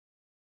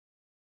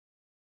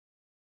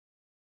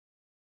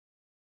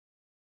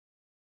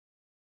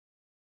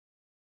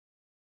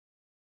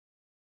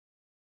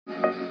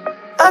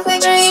I've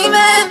been dreaming,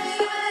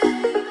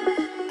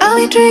 I've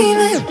been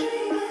dreaming,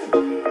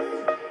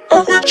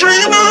 I've been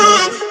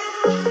dreaming,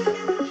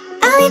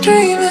 I've been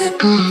dreaming.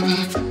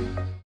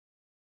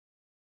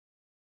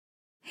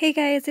 Hey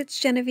guys, it's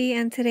Genevieve,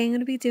 and today I'm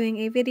going to be doing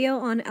a video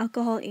on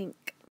alcohol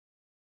ink.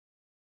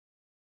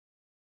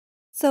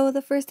 So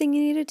the first thing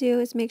you need to do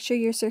is make sure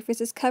your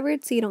surface is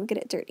covered so you don't get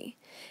it dirty.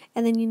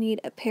 And then you need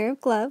a pair of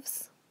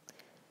gloves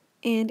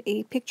and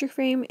a picture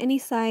frame, any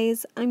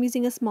size. I'm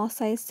using a small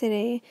size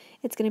today.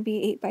 It's going to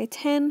be 8 by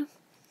 10.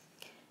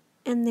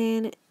 And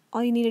then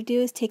all you need to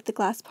do is take the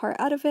glass part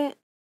out of it.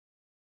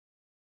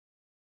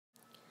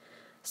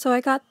 So I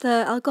got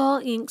the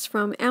alcohol inks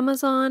from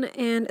Amazon,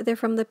 and they're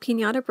from the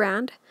Pinata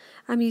brand.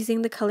 I'm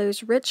using the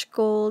colors Rich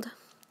Gold,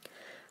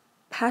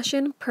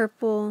 Passion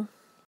Purple,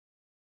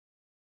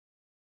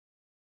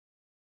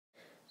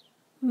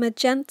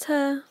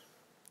 Magenta,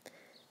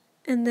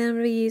 and then I'm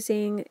going to be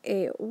using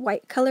a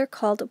white color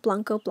called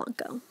Blanco.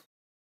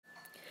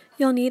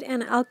 You'll need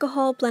an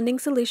alcohol blending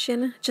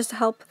solution just to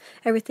help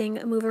everything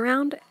move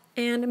around,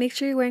 and make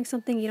sure you're wearing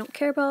something you don't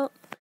care about.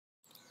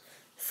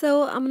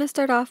 So I'm going to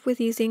start off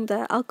with using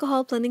the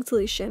alcohol blending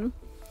solution,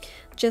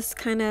 just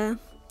kind of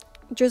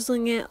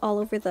drizzling it all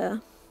over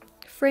the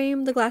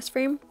frame, the glass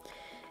frame,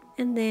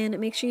 and then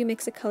make sure you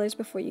mix the colors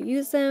before you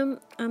use them.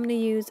 I'm going to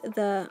use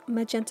the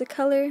magenta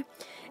color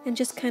and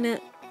just kind of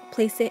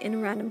place it in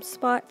random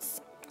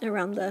spots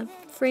around the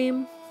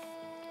frame,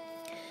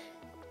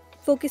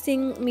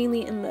 focusing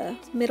mainly in the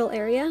middle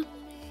area.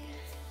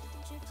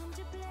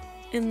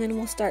 And then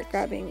we'll start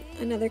grabbing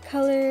another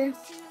color.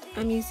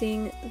 I'm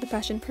using the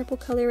Passion Purple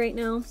color right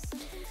now.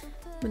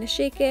 I'm going to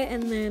shake it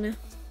and then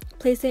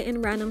place it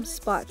in random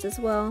spots as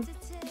well.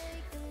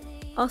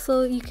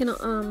 Also, you can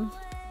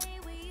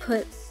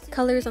put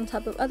colors on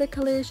top of other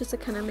colors just to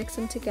kind of mix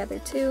them together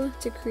too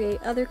to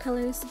create other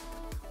colors.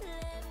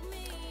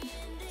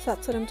 So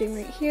that's what I'm doing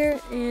right here,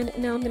 and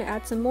now I'm going to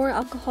add some more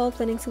alcohol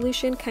blending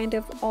solution kind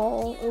of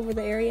all over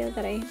the area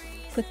that I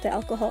put the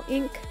alcohol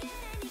ink,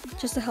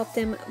 just to help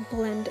them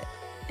blend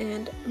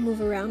and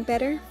move around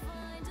better.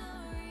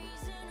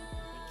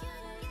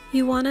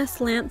 You want to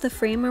slant the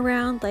frame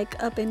around,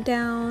 like up and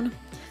down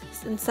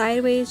and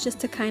sideways,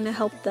 just to kind of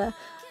help the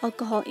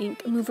alcohol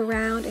ink move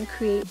around and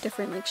create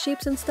different like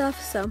shapes and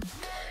stuff. So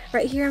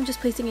right here I'm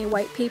just placing a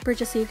white paper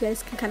just so you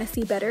guys can kind of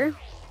see better.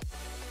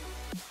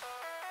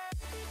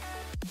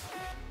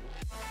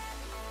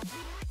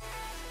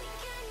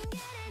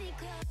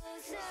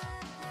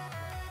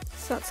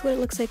 So that's what it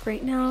looks like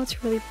right now.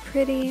 It's really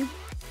pretty.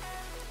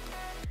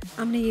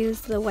 I'm going to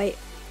use the white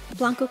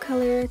Blanco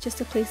color just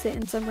to place it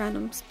in some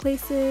random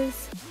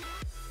places.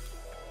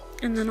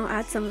 And then I'll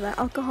add some of the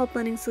alcohol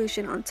blending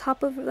solution on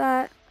top of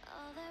that.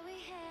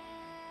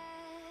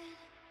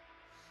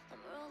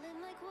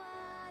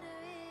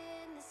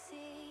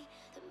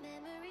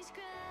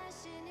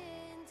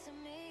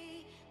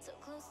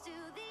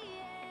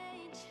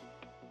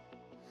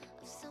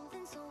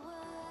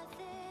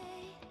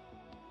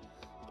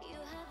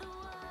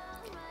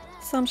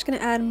 So I'm just going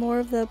to add more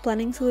of the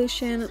blending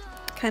solution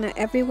kind of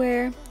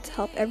everywhere to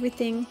help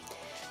everything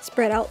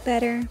spread out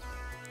better,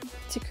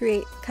 to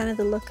create kind of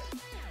the look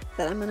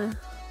that I'm going to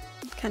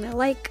kind of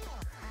like.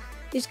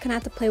 You just kind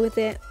of have to play with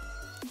it,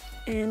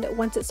 and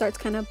once it starts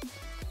kind of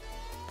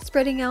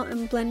spreading out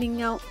and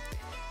blending out,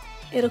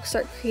 it'll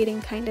start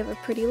creating kind of a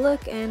pretty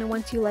look, and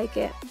once you like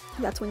it,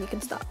 that's when you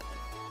can stop.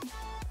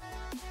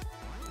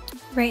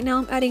 Right now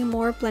I'm adding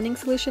more blending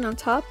solution on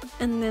top,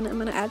 and then I'm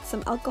going to add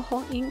some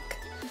alcohol ink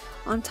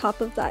on top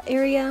of that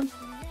area,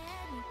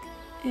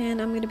 and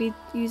I'm going to be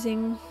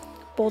using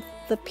both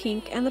the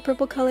pink and the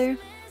purple color,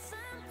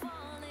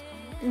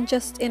 and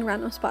just in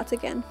random spots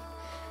again,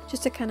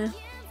 just to kind of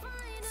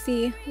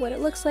see what it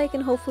looks like,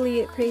 and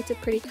hopefully it creates a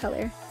pretty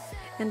color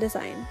and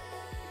design.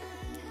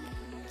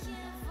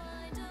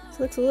 So it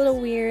looks a little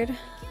weird,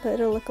 but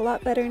it'll look a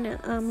lot better now,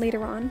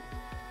 later on.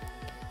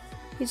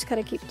 You just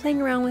gotta keep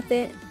playing around with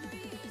it.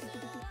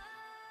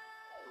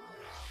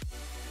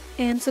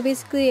 And so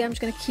basically I'm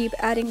just going to keep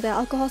adding the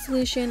alcohol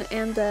solution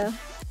and the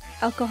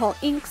alcohol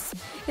inks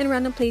in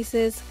random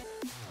places,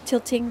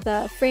 tilting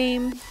the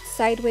frame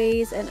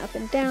sideways and up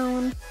and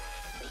down,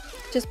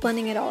 just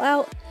blending it all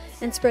out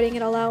and spreading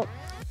it all out,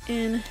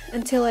 and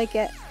until I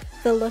get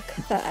the look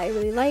that I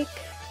really like.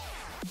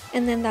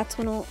 And then that's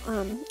when I'll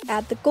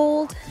add the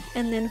gold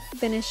and then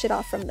finish it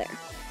off from there.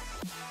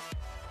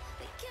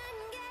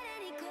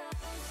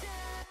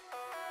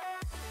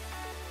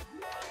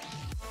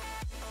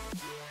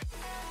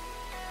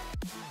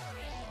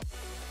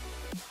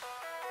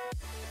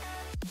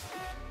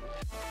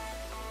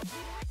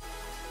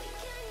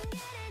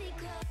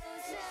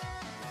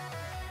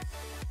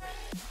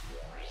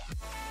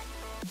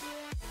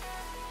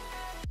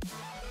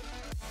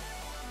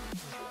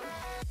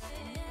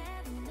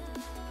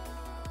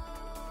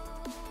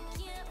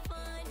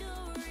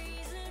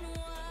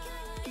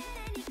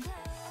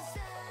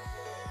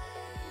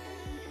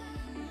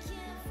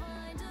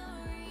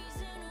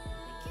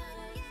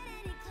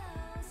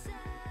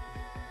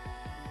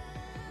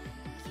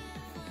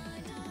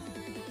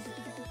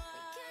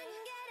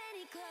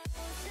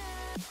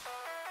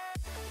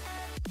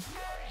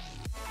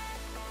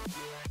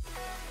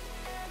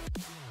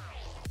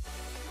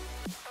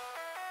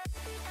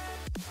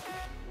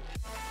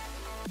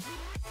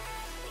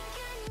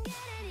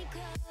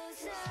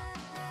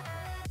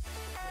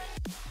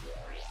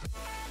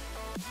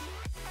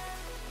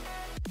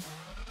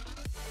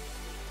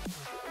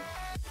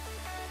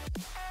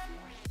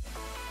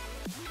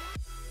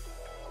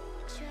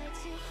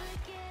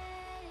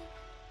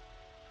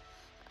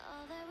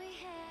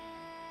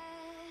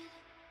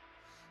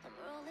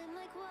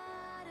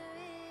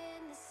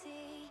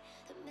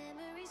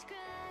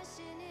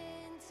 crashing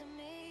into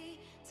me,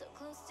 so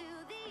close to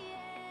the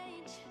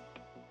edge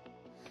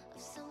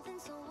of something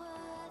so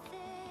worth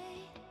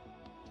it.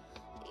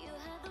 You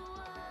have the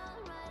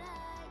world right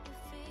at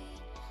your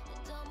feet,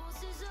 and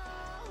almost is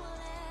all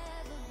we'll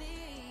ever be.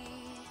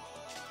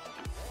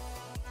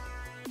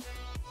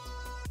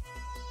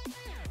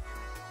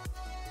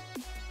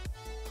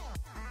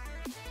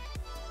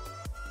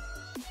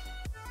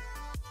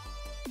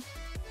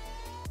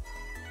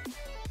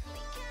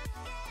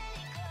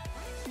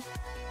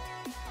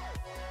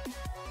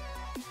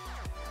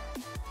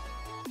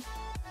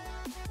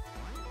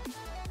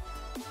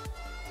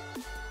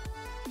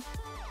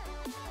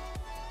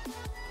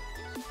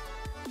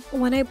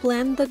 When I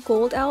blend the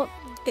gold out,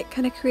 it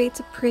kind of creates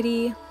a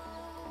pretty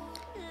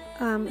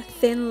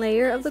thin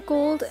layer of the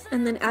gold,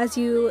 and then as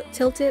you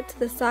tilt it to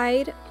the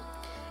side,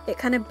 it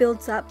kind of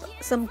builds up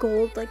some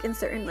gold like in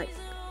certain like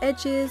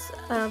edges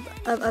of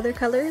other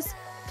colors.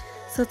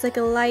 So it's like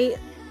a light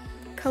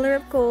color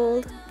of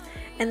gold,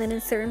 and then in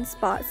certain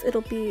spots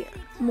it'll be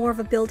more of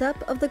a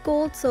buildup of the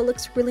gold, so it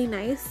looks really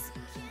nice.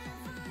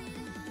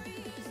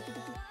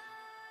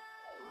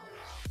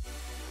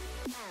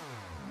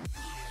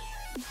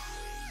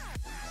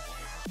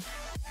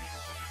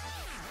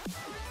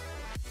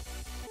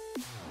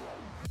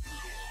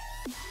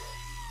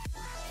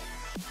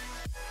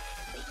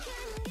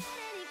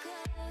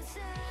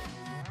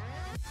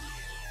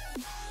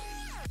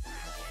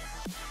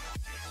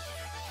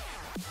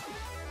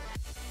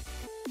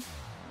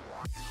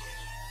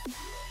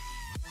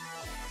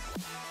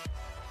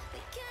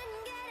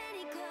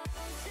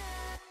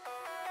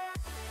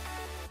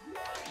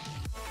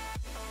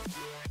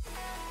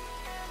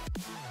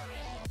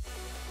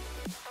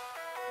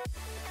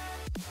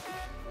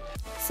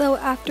 So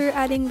after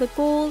adding the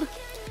gold,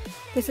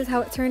 this is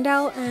how it turned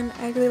out, and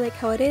I really like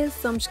how it is,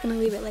 so I'm just going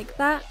to leave it like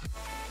that.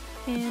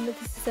 And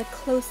this is a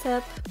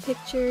close-up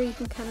picture, you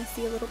can kind of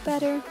see a little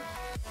better,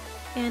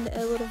 and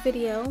a little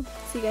video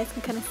so you guys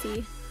can kind of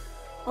see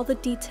all the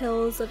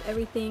details of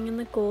everything and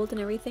the gold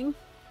and everything.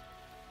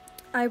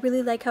 I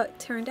really like how it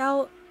turned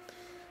out.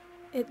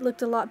 It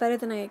looked a lot better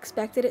than I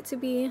expected it to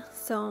be,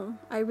 so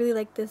I really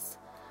like this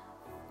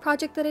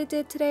project that I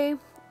did today.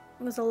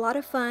 It was a lot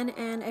of fun,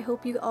 and I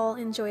hope you all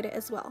enjoyed it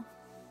as well.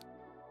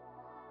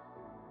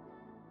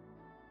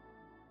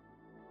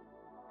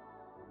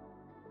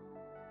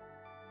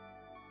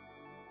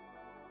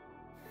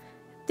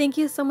 Thank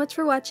you so much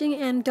for watching,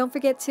 and don't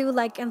forget to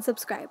like and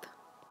subscribe.